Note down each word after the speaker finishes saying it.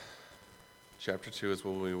chapter 2 is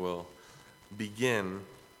where we will begin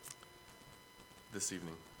this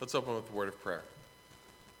evening. Let's open with a word of prayer.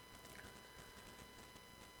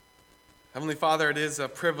 Heavenly Father, it is a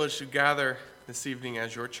privilege to gather this evening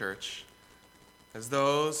as your church, as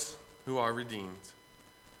those who are redeemed,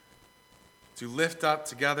 to lift up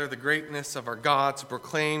together the greatness of our God, to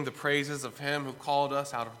proclaim the praises of him who called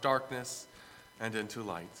us out of darkness and into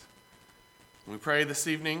light. We pray this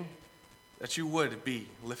evening that you would be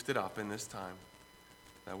lifted up in this time,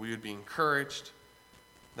 that we would be encouraged,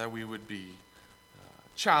 that we would be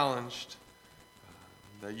challenged,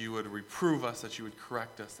 that you would reprove us, that you would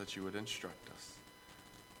correct us, that you would instruct us.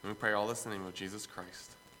 And we pray all this in the name of Jesus Christ.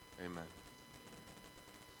 Amen.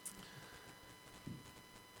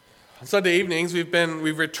 On Sunday evenings,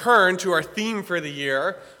 we've returned to our theme for the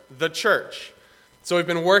year, the church. So we've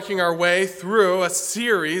been working our way through a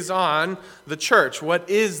series on the church. What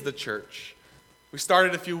is the church? We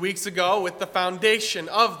started a few weeks ago with the foundation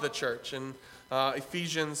of the church in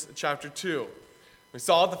Ephesians chapter 2. We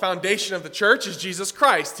saw the foundation of the church is Jesus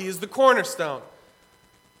Christ. He is the cornerstone.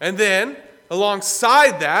 And then,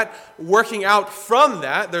 alongside that, working out from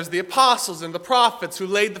that, there's the apostles and the prophets who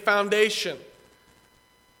laid the foundation.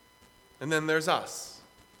 And then there's us,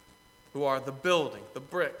 who are the building, the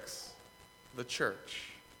bricks, the church.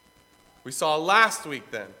 We saw last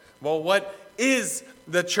week then, well, what is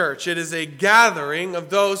the church? It is a gathering of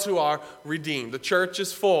those who are redeemed. The church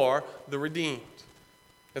is for the redeemed.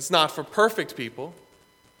 It's not for perfect people,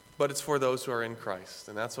 but it's for those who are in Christ.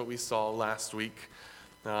 And that's what we saw last week,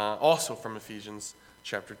 also from Ephesians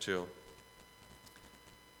chapter 2.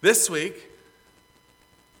 This week,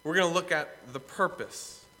 we're going to look at the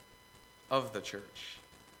purpose of the church.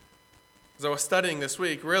 As I was studying this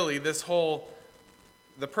week, really,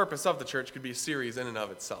 the purpose of the church could be a series in and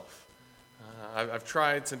of itself. I've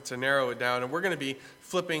tried to narrow it down, and we're going to be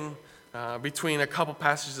flipping between a couple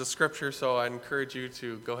passages of Scripture, so I encourage you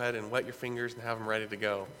to go ahead and wet your fingers and have them ready to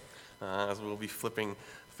go as we'll be flipping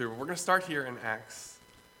through. We're going to start here in Acts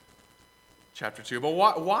chapter 2. But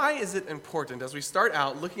why is it important, as we start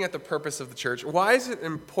out looking at the purpose of the church, why is it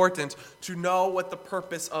important to know what the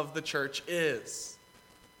purpose of the church is?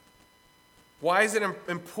 Why is it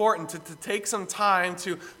important to take some time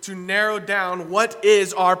to narrow down what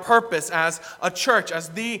is our purpose as a church, as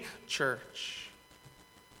the church?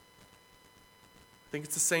 I think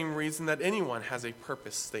it's the same reason that anyone has a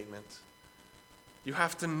purpose statement. You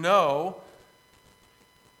have to know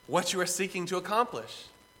what you are seeking to accomplish.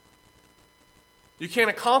 You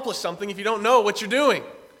can't accomplish something if you don't know what you're doing.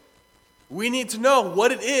 We need to know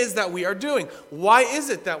what it is that we are doing. Why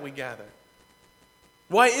is it that we gather?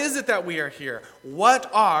 Why is it that we are here?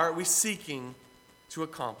 What are we seeking to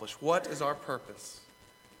accomplish? What is our purpose?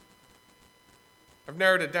 I've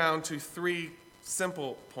narrowed it down to 3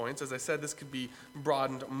 simple points. As I said, this could be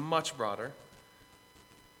broadened much broader.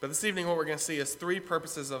 But this evening what we're going to see is 3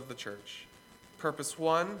 purposes of the church. Purpose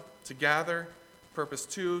 1, to gather. Purpose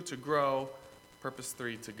 2, to grow. Purpose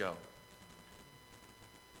 3, to go.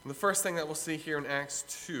 And the first thing that we'll see here in Acts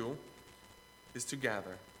 2 is to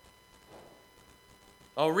gather.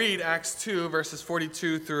 I'll read Acts 2, verses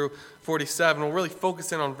 42 through 47. We'll really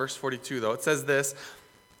focus in on verse 42, though. It says this,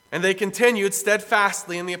 "And they continued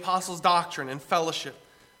steadfastly in the apostles' doctrine and fellowship,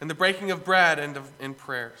 and the breaking of bread and in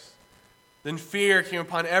prayers. Then fear came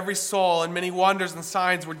upon every soul, and many wonders and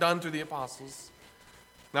signs were done through the apostles.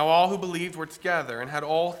 Now all who believed were together and had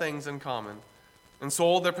all things in common, and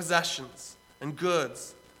sold their possessions and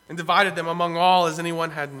goods, and divided them among all as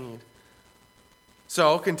anyone had need.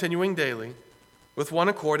 So, continuing daily, with one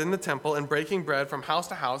accord in the temple and breaking bread from house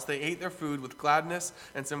to house, they ate their food with gladness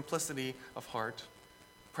and simplicity of heart,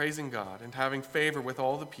 praising God and having favor with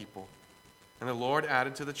all the people. And the Lord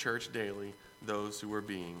added to the church daily those who were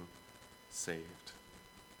being saved."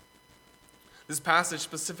 This passage,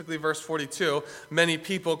 specifically verse 42, many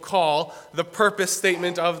people call the purpose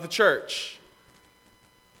statement of the church.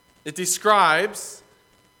 It describes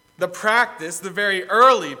the practice, the very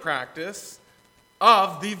early practice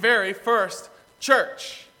of the very first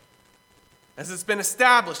church, as it's been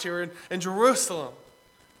established here in Jerusalem,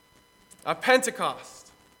 at Pentecost.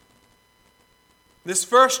 This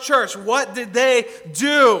first church, what did they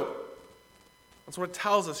do? That's what it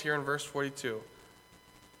tells us here in verse 42.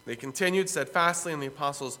 They continued steadfastly in the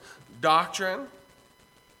apostles' doctrine.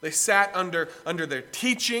 They sat under their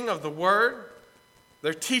teaching of the word,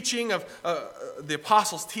 their teaching of the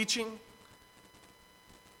apostles' teaching.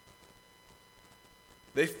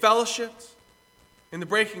 They fellowshiped in the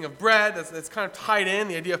breaking of bread. That's kind of tied in,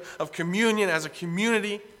 the idea of communion as a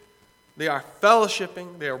community. They are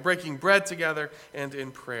fellowshipping, they are breaking bread together, and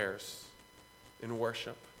in prayers, in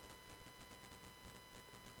worship.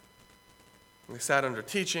 They sat under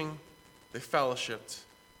teaching, they fellowshiped,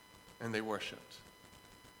 and they worshiped.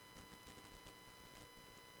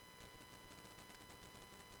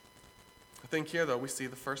 I think here, though, we see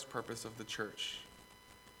the first purpose of the church: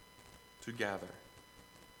 to gather.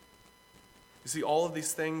 You see, all of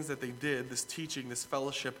these things that they did, this teaching, this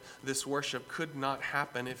fellowship, this worship, could not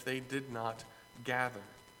happen if they did not gather.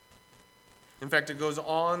 In fact, it goes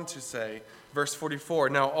on to say, verse 44,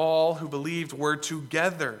 now all who believed were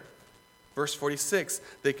together. Verse 46,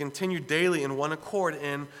 they continued daily in one accord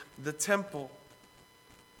in the temple.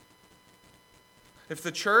 If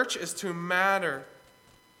the church is to matter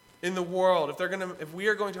in the world, if we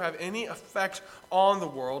are going to have any effect on the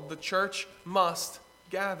world, the church must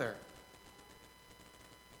gather.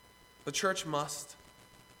 The church must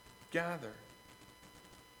gather.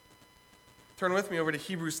 Turn with me over to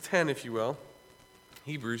Hebrews 10, if you will.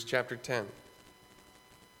 Hebrews chapter 10.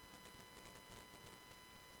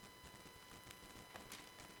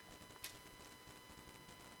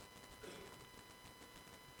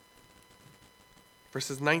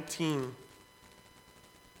 Verses 19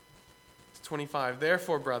 to 25.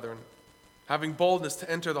 Therefore, brethren, having boldness to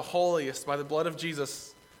enter the holiest by the blood of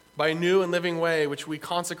Jesus, by a new and living way which we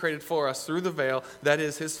consecrated for us through the veil, that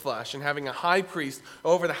is his flesh, and having a high priest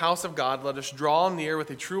over the house of God, let us draw near with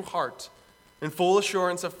a true heart, in full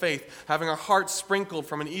assurance of faith, having our hearts sprinkled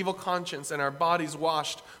from an evil conscience and our bodies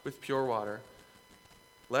washed with pure water.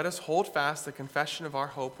 Let us hold fast the confession of our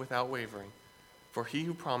hope without wavering, for he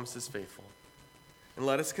who promised is faithful. And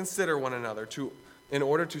let us consider one another in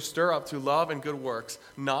order to stir up to love and good works,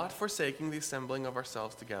 not forsaking the assembling of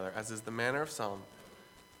ourselves together, as is the manner of some,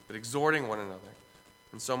 but exhorting one another,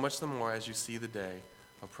 and so much the more as you see the day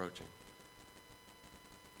approaching.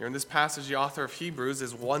 Here in this passage, the author of Hebrews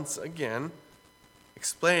is once again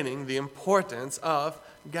explaining the importance of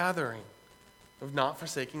gathering, of not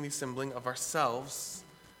forsaking the assembling of ourselves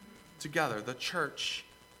together. The church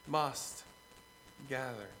must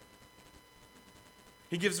gather.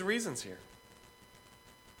 He gives reasons here.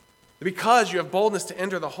 Because you have boldness to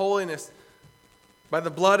enter the holiness by the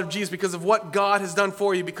blood of Jesus, because of what God has done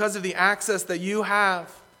for you, because of the access that you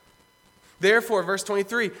have. Therefore, verse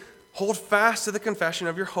 23, hold fast to the confession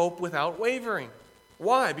of your hope without wavering.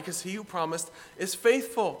 Why? Because he who promised is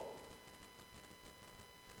faithful.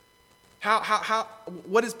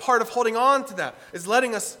 What is part of holding on to that? Is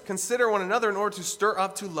letting us consider one another in order to stir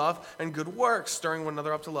up to love and good works, stirring one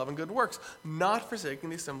another up to love and good works, not forsaking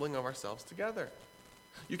the assembling of ourselves together.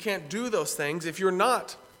 You can't do those things if you're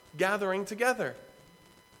not gathering together.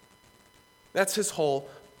 That's his whole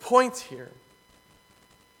point here.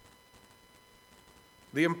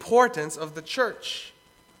 The importance of the church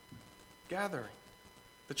gathering.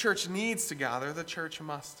 The church needs to gather. The church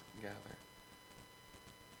must gather.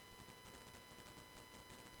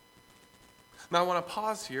 Now I want to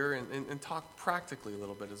pause here and talk practically a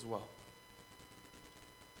little bit as well.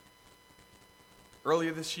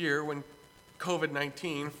 Earlier this year, when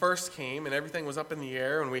COVID-19 first came and everything was up in the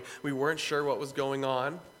air and we weren't sure what was going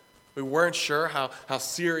on, we weren't sure how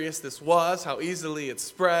serious this was, how easily it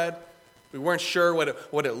spread. We weren't sure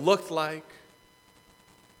what it looked like.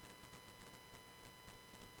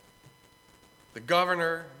 The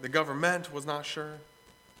government was not sure.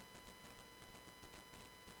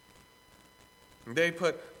 And they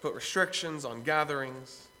put restrictions on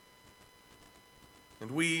gatherings.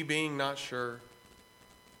 And we, being not sure,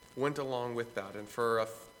 went along with that. And for a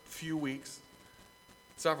few weeks,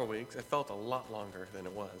 several weeks, it felt a lot longer than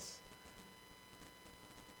it was.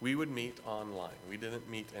 We would meet online. We didn't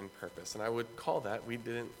meet in purpose. And I would call that we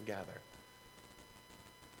didn't gather.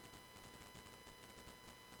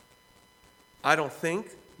 I don't think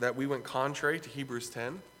that we went contrary to Hebrews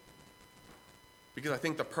 10, because I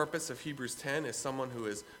think the purpose of Hebrews 10 is someone who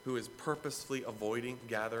is purposefully avoiding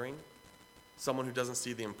gathering, someone who doesn't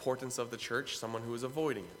see the importance of the church, someone who is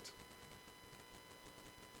avoiding it.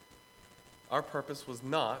 Our purpose was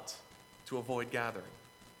not to avoid gathering.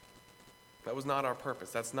 That was not our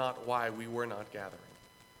purpose. That's not why we were not gathering.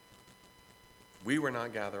 We were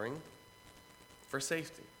not gathering for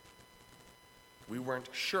safety. We weren't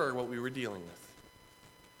sure what we were dealing with.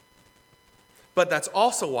 But that's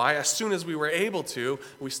also why, as soon as we were able to,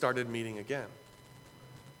 we started meeting again.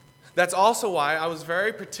 That's also why I was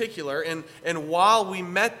very particular, and while we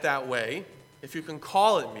met that way, if you can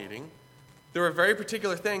call it meeting, there were very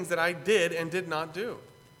particular things that I did and did not do.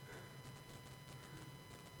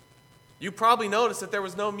 You probably noticed that there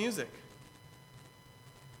was no music.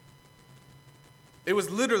 It was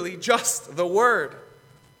literally just the Word.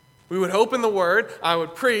 We would open the Word, I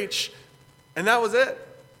would preach, and that was it.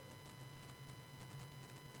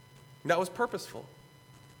 That was purposeful.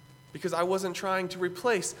 because I wasn't trying to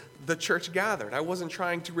replace the church gathered. I wasn't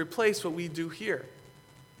trying to replace what we do here.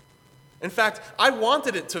 In fact, I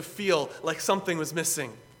wanted it to feel like something was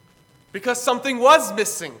missing, because something was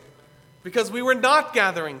missing, because we were not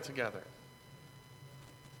gathering together.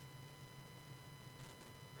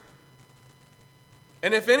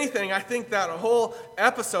 And if anything, I think that whole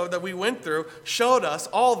episode that we went through showed us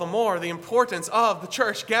all the more the importance of the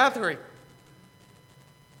church gathering.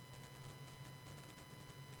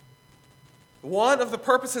 One of the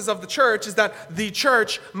purposes of the church is that the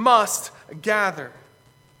church must gather.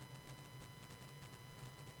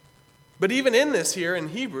 But even in this here in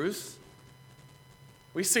Hebrews,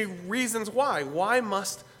 we see reasons why. Why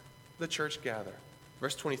must the church gather?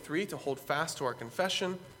 Verse 23, to hold fast to our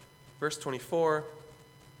confession. Verse 24,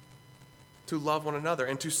 to love one another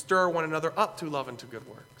and to stir one another up to love and to good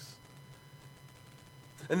works.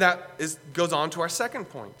 And that goes on to our second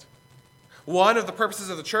point. One of the purposes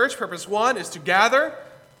of the church, purpose one, is to gather.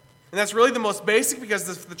 And that's really the most basic, because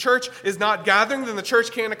if the church is not gathering, then the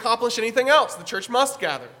church can't accomplish anything else. The church must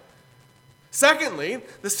gather. Secondly,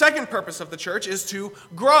 the second purpose of the church is to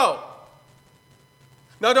grow.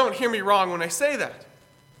 Now, don't hear me wrong when I say that.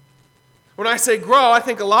 When I say grow, I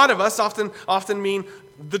think a lot of us often mean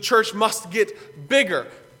the church must get bigger.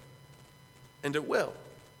 And it will.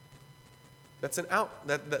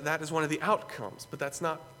 That is one of the outcomes, but that's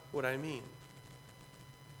not what I mean.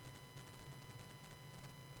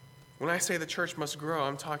 When I say the church must grow,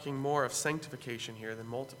 I'm talking more of sanctification here than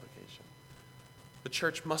multiplication. The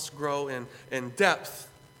church must grow in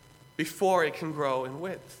depth before it can grow in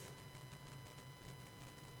width.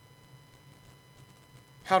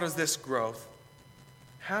 How does this growth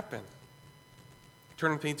happen?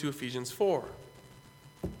 Turn with me to Ephesians 4.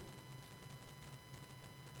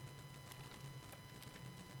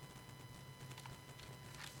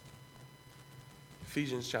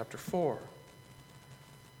 Ephesians chapter 4.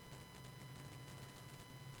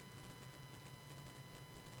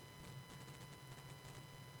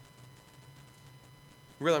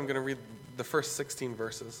 Really, I'm going to read the first 16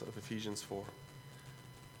 verses of Ephesians 4.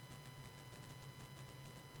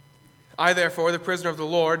 I, therefore, the prisoner of the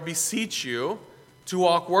Lord, beseech you to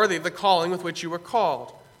walk worthy of the calling with which you were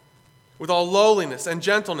called, with all lowliness and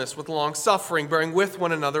gentleness, with long-suffering, bearing with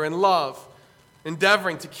one another in love,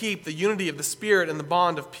 endeavoring to keep the unity of the Spirit in the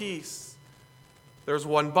bond of peace. There is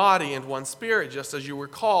one body and one Spirit, just as you were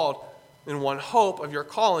called, in one hope of your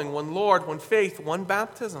calling, one Lord, one faith, one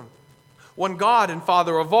baptism, one God and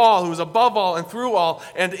Father of all, who is above all and through all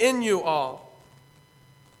and in you all.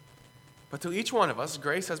 But to each one of us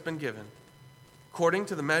grace has been given, according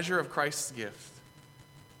to the measure of Christ's gift.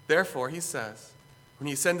 Therefore, he says, when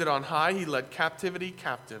he ascended on high, he led captivity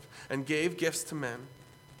captive and gave gifts to men.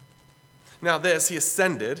 Now this, he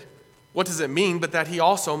ascended, what does it mean but that he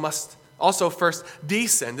also first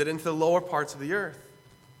descended into the lower parts of the earth?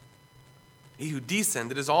 He who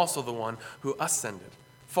descended is also the one who ascended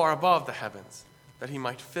far above the heavens, that he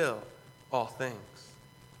might fill all things.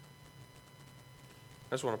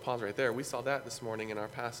 I just want to pause right there. We saw that this morning in our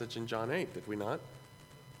passage in John 8, did we not?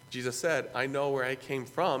 Jesus said, I know where I came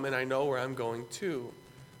from and I know where I'm going to.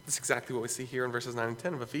 That's exactly what we see here in verses 9 and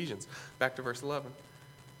 10 of Ephesians. Back to verse 11.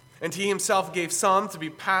 And he himself gave some to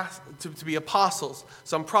be apostles,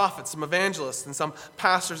 some prophets, some evangelists, and some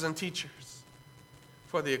pastors and teachers,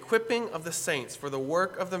 for the equipping of the saints, for the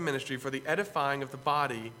work of the ministry, for the edifying of the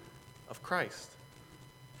body of Christ.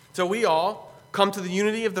 So we all come to the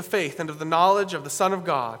unity of the faith and of the knowledge of the Son of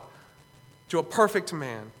God, to a perfect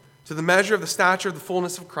man, to the measure of the stature of the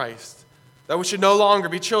fullness of Christ, that we should no longer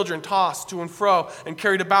be children tossed to and fro and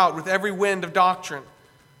carried about with every wind of doctrine,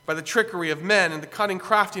 by the trickery of men and the cunning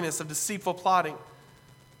craftiness of deceitful plotting,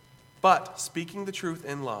 but speaking the truth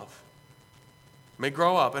in love, may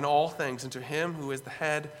grow up in all things into him who is the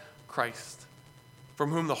head, Christ,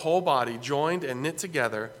 from whom the whole body, joined and knit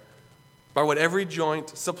together by what every joint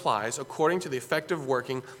supplies, according to the effective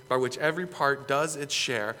working by which every part does its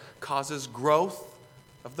share, causes growth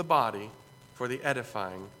of the body for the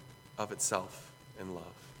edifying of itself in love.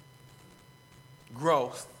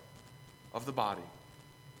 Growth of the body.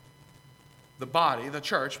 The body, the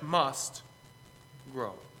church, must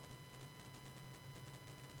grow.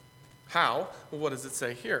 How? Well, what does it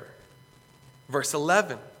say here? Verse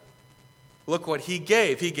 11. Look what he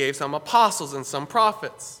gave. He gave some apostles and some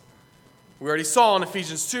prophets. We already saw in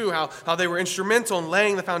Ephesians 2 how they were instrumental in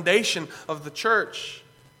laying the foundation of the church.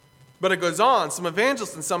 But it goes on, some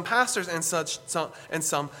evangelists and some pastors and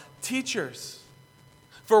some teachers.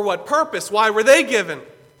 For what purpose? Why were they given?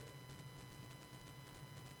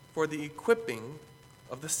 For the equipping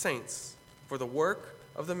of the saints, for the work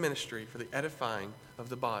of the ministry for the edifying of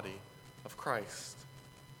the body of Christ.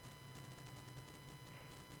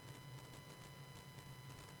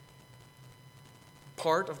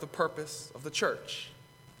 Part of the purpose of the church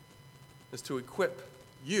is to equip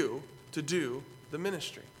you to do the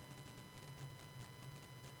ministry.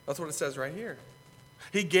 That's what it says right here.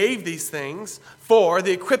 He gave these things for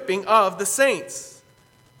the equipping of the saints.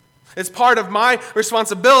 It's part of my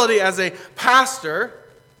responsibility as a pastor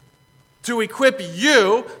to equip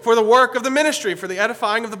you for the work of the ministry, for the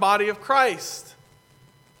edifying of the body of Christ.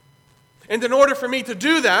 And in order for me to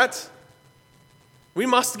do that, we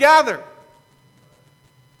must gather.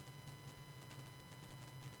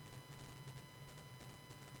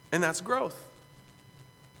 And that's growth.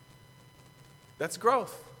 That's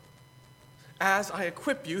growth. As I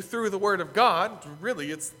equip you through the Word of God,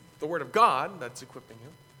 really it's the Word of God that's equipping you.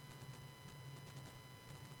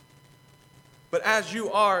 But as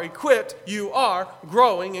you are equipped, you are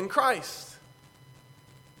growing in Christ.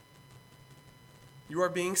 You are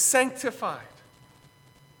being sanctified.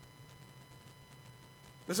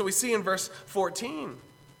 This is what we see in verse 14.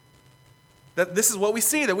 That this is what we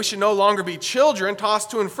see, that we should no longer be children,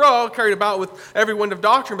 tossed to and fro, carried about with every wind of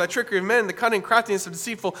doctrine, by trickery of men, the cunning craftiness of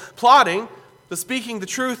deceitful plotting, the speaking the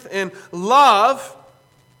truth in love.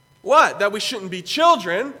 What? That we shouldn't be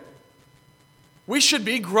children. We should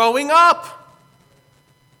be growing up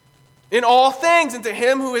in all things into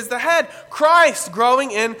Him who is the head, Christ,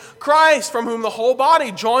 growing in Christ, from whom the whole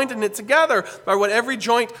body, joined and knit together by what every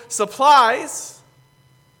joint supplies.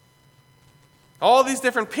 All these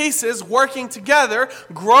different pieces working together,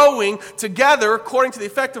 growing together according to the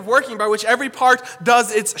effective working by which every part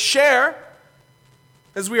does its share.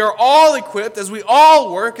 As we are all equipped, as we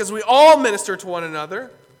all work, as we all minister to one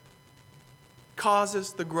another,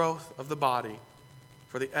 causes the growth of the body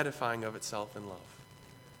for the edifying of itself in love.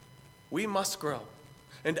 We must grow.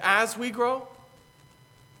 And as we grow,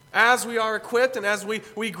 as we are equipped and as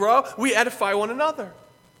we grow, we edify one another.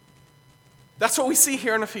 That's what we see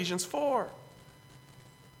here in Ephesians 4.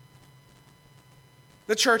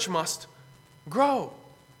 The church must grow.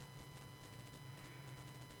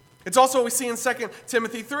 It's also what we see in 2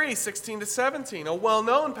 Timothy 3, 16 to 17, a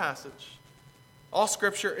well-known passage. All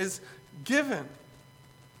Scripture is given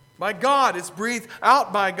by God. It's breathed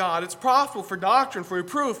out by God. It's profitable for doctrine, for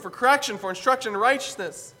reproof, for correction, for instruction in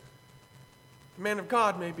righteousness. The man of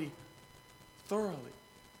God may be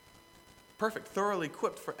perfect, thoroughly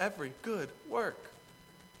equipped for every good work.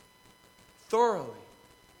 Thoroughly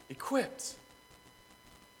equipped.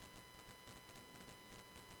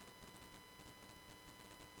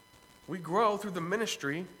 We grow through the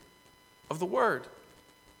ministry of the Word.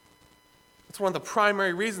 That's one of the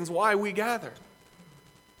primary reasons why we gather.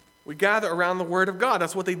 We gather around the Word of God.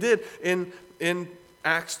 That's what they did in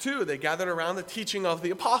Acts 2. They gathered around the teaching of the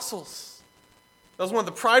apostles. That was one of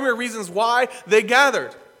the primary reasons why they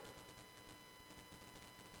gathered.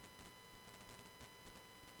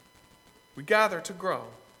 We gather to grow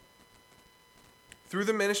through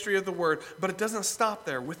the ministry of the Word, but it doesn't stop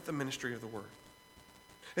there with the ministry of the Word.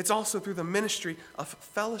 It's also through the ministry of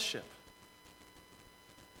fellowship.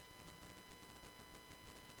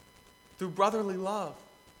 Through brotherly love.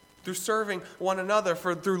 Through serving one another.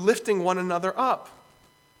 Through lifting one another up.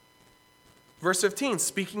 Verse 15,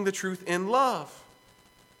 speaking the truth in love.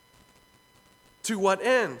 To what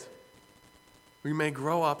end? We may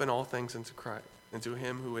grow up in all things into Christ, into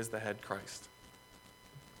Him who is the head, Christ.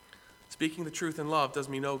 Speaking the truth in love does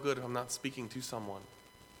me no good if I'm not speaking to someone.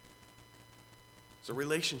 There's a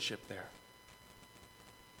relationship there.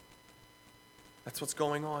 That's what's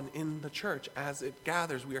going on in the church. As it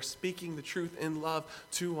gathers, we are speaking the truth in love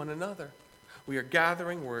to one another. We are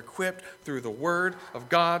gathering, we're equipped through the Word of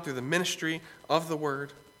God, through the ministry of the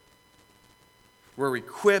Word. We're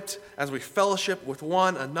equipped as we fellowship with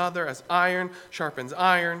one another, as iron sharpens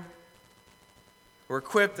iron. We're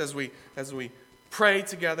equipped as we pray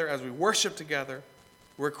together, as we worship together.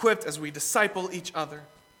 We're equipped as we disciple each other.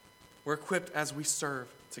 We're equipped as we serve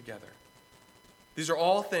together. These are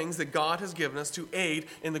all things that God has given us to aid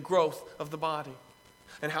in the growth of the body.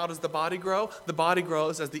 And how does the body grow? The body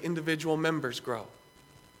grows as the individual members grow.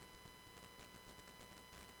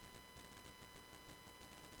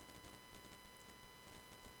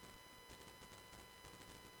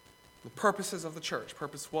 The purposes of the church.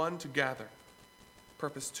 Purpose 1, to gather.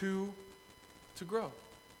 Purpose 2, to grow.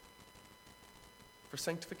 For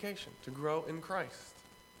sanctification, to grow in Christ.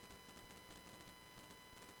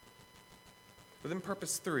 But then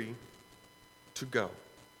purpose 3, to go.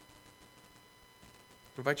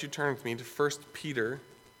 I invite you to turn with me to 1 Peter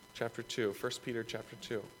chapter 2. 1 Peter chapter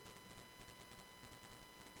 2.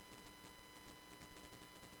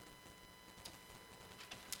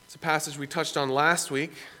 passage we touched on last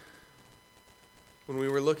week when we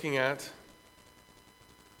were looking at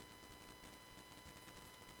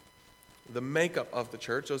the makeup of the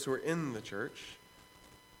church, those who are in the church.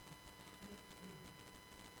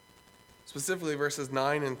 Specifically verses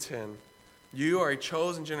 9 and 10. You are a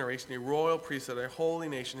chosen generation, a royal priesthood, a holy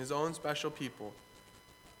nation, his own special people,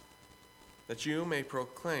 that you may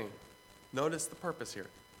proclaim. Notice the purpose here.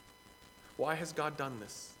 Why has God done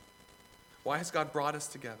this? Why has God brought us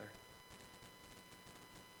together?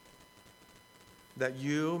 That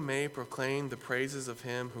you may proclaim the praises of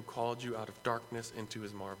him who called you out of darkness into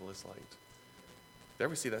his marvelous light. There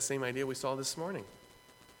we see that same idea we saw this morning.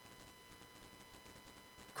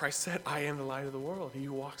 Christ said, I am the light of the world. He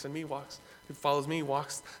who walks in me walks, who follows me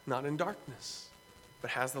walks not in darkness, but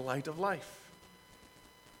has the light of life.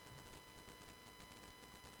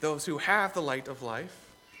 Those who have the light of life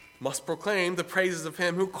must proclaim the praises of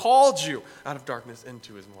him who called you out of darkness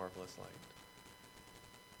into his marvelous light.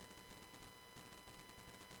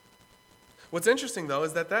 What's interesting, though,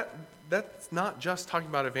 is that's not just talking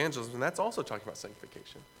about evangelism, that's also talking about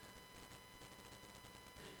sanctification.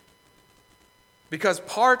 Because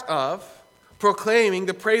part of proclaiming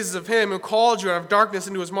the praises of him who called you out of darkness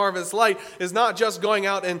into his marvelous light is not just going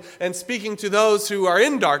out and speaking to those who are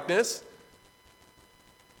in darkness.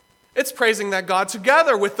 It's praising that God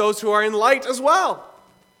together with those who are in light as well.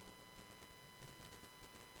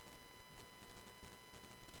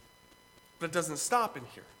 But it doesn't stop in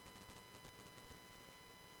here.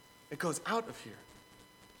 It goes out of here.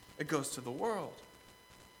 It goes to the world.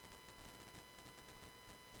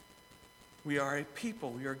 We are a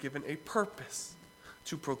people. We are given a purpose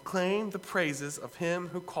to proclaim the praises of him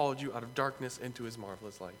who called you out of darkness into his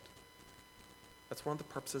marvelous light. That's one of the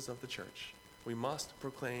purposes of the church. We must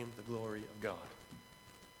proclaim the glory of God.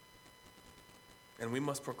 And we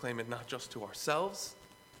must proclaim it not just to ourselves,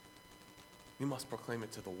 we must proclaim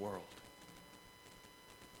it to the world.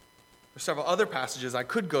 There's several other passages I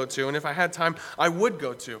could go to, and if I had time, I would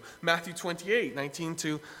go to. Matthew 28, 19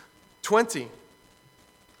 to 20.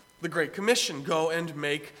 The Great Commission, go and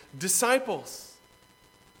make disciples.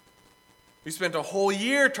 We spent a whole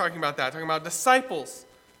year talking about that, talking about disciples.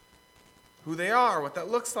 Who they are, what that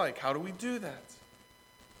looks like, how do we do that?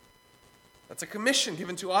 That's a commission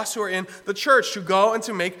given to us who are in the church to go and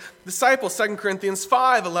to make disciples. 2 Corinthians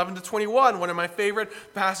 5, 11 to 21, one of my favorite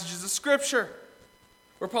passages of Scripture,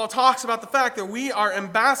 where Paul talks about the fact that we are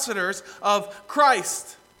ambassadors of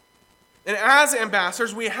Christ. And as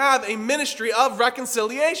ambassadors, we have a ministry of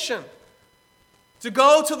reconciliation. To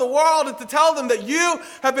go to the world and to tell them that you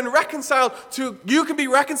have been reconciled to, you can be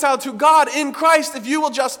reconciled to God in Christ if you will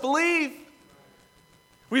just believe.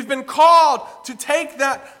 We've been called to take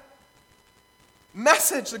that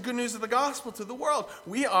message, the good news of the gospel, to the world.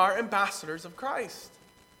 We are ambassadors of Christ.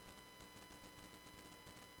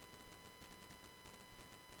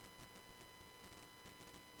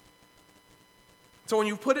 So when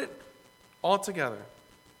you put it all together,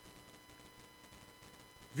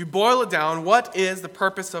 if you boil it down, what is the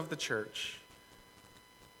purpose of the church?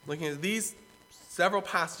 Looking at these several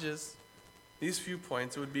passages, these few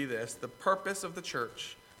points, it would be this. The purpose of the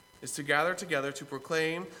church is to gather together to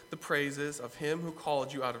proclaim the praises of him who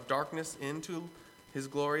called you out of darkness into his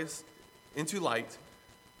glorious, into light,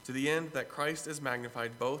 to the end that Christ is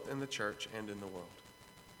magnified both in the church and in the world.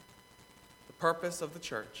 The purpose of the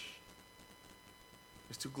church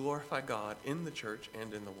is to glorify God in the church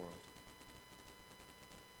and in the world.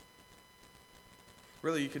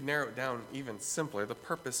 Really, you could narrow it down even simpler. The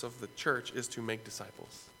purpose of the church is to make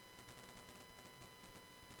disciples.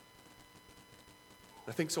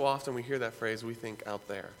 I think so often we hear that phrase, we think out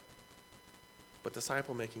there. But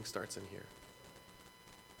disciple making starts in here.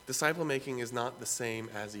 Disciple making is not the same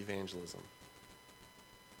as evangelism.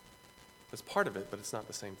 It's part of it, but it's not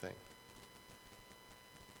the same thing.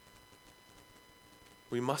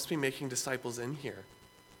 We must be making disciples in here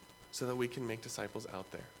so that we can make disciples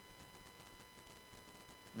out there.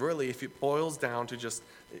 Really, if it boils down to just,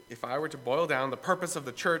 if I were to boil down the purpose of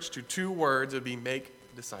the church to two words, it would be make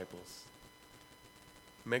disciples.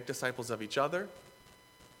 Make disciples of each other,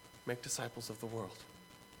 make disciples of the world.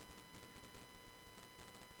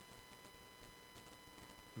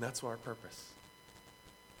 And that's our purpose.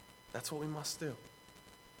 That's what we must do.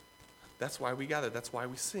 That's why we gather. That's why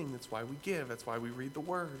we sing. That's why we give. That's why we read the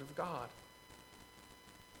Word of God.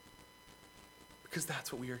 Because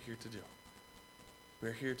that's what we are here to do.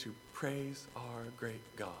 We're here to praise our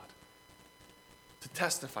great God. To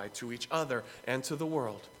testify to each other and to the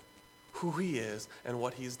world who He is and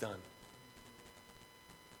what He's done.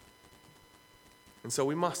 And so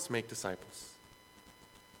we must make disciples.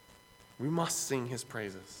 We must sing His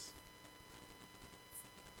praises.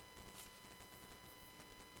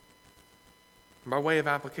 By way of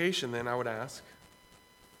application, then, I would ask,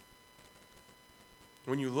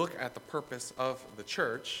 when you look at the purpose of the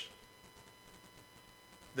church,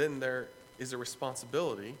 then there is a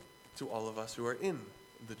responsibility to all of us who are in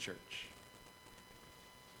the church.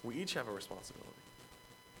 We each have a responsibility.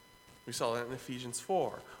 We saw that in Ephesians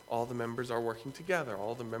 4. All the members are working together.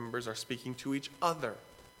 All the members are speaking to each other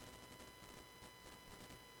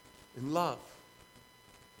in love,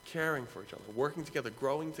 caring for each other, working together,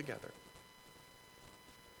 growing together.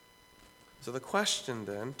 So the question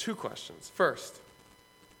then, two questions. First,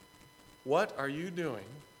 what are you doing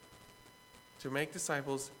to make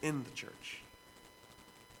disciples in the church?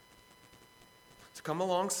 To come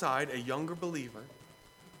alongside a younger believer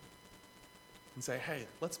and say, hey,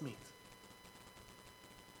 let's meet.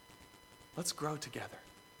 Let's grow together.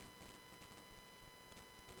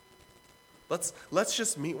 Let's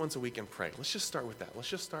just meet once a week and pray. Let's just start with that. Let's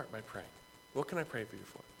just start by praying. What can I pray for you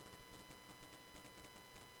for?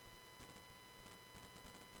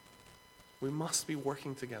 We must be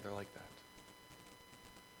working together like that.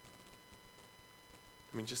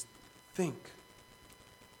 I mean, just think.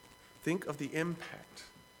 Think of the impact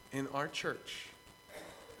in our church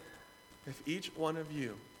if each one of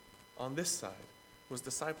you on this side was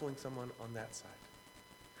discipling someone on that side,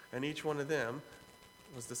 and each one of them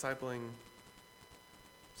was discipling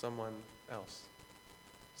someone else,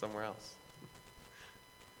 somewhere else.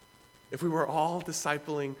 If we were all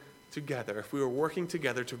discipling together, if we were working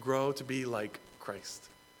together to grow to be like Christ.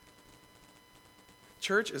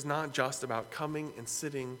 Church is not just about coming and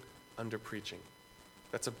sitting under preaching.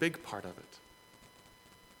 That's a big part of it.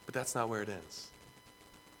 But that's not where it ends.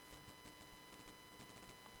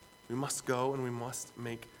 We must go and we must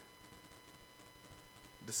make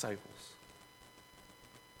disciples.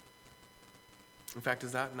 In fact,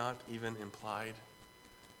 is that not even implied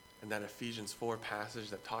in that Ephesians 4 passage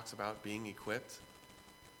that talks about being equipped?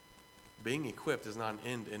 Being equipped is not an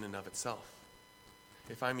end in and of itself.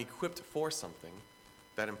 If I'm equipped for something,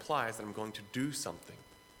 that implies that I'm going to do something.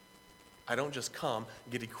 I don't just come,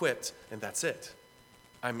 get equipped, and that's it.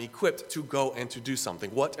 I'm equipped to go and to do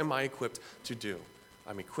something. What am I equipped to do?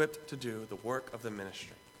 I'm equipped to do the work of the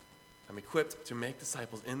ministry. I'm equipped to make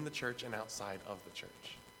disciples in the church and outside of the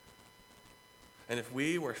church. And if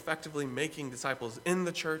we were effectively making disciples in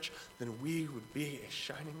the church, then we would be a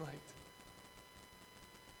shining light.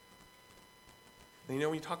 And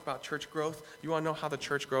when you talk about church growth, you want to know how the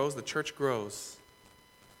church grows? The church grows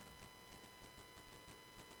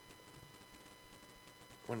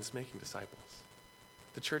when it's making disciples.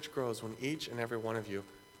 The church grows when each and every one of you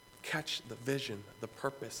catch the vision, the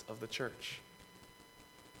purpose of the church.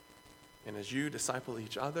 And as you disciple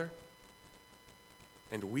each other,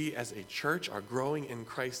 and we as a church are growing in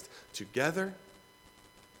Christ together,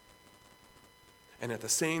 and at the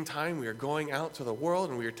same time we are going out to the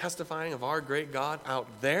world and we are testifying of our great God out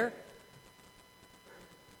there,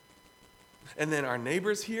 and then our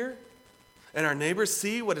neighbors hear, and our neighbors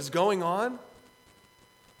see what is going on,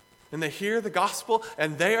 and they hear the gospel,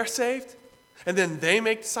 and they are saved, and then they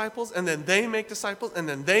make disciples, and then they make disciples, and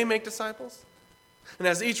then they make disciples. And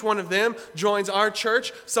as each one of them joins our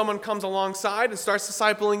church, someone comes alongside and starts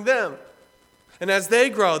discipling them. And as they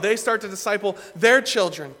grow, they start to disciple their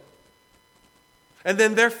children. And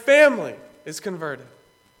then their family is converted.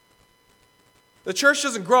 The church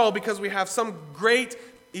doesn't grow because we have some great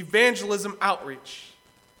evangelism outreach.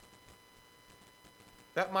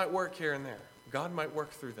 That might work here and there. God might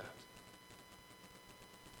work through that.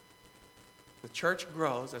 The church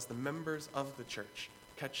grows as the members of the church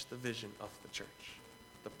catch the vision of the church,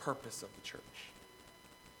 the purpose of the church.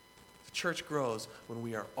 The church grows when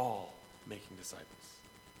we are all making disciples.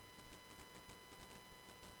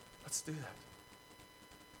 Let's do that.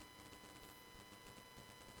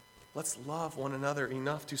 Let's love one another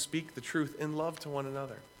enough to speak the truth in love to one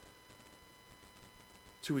another,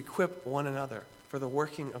 to equip one another for the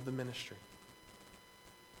working of the ministry.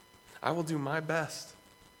 I will do my best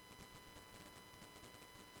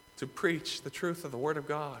to preach the truth of the Word of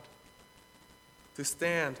God, to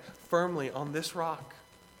stand firmly on this rock,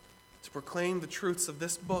 to proclaim the truths of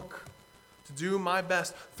this book, to do my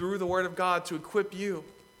best through the Word of God to equip you.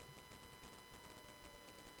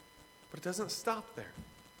 But it doesn't stop there.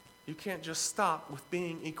 You can't just stop with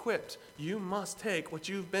being equipped. You must take what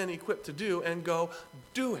you've been equipped to do and go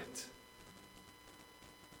do it.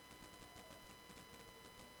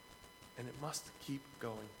 And it must keep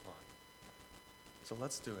going on. So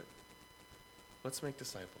let's do it. Let's make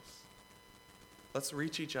disciples. Let's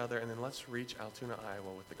reach each other, and then let's reach Altoona,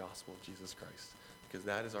 Iowa with the gospel of Jesus Christ. Because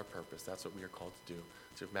that is our purpose. That's what we are called to do,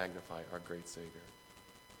 to magnify our great Savior.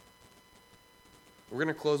 We're going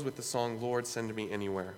to close with the song, Lord, Send Me Anywhere.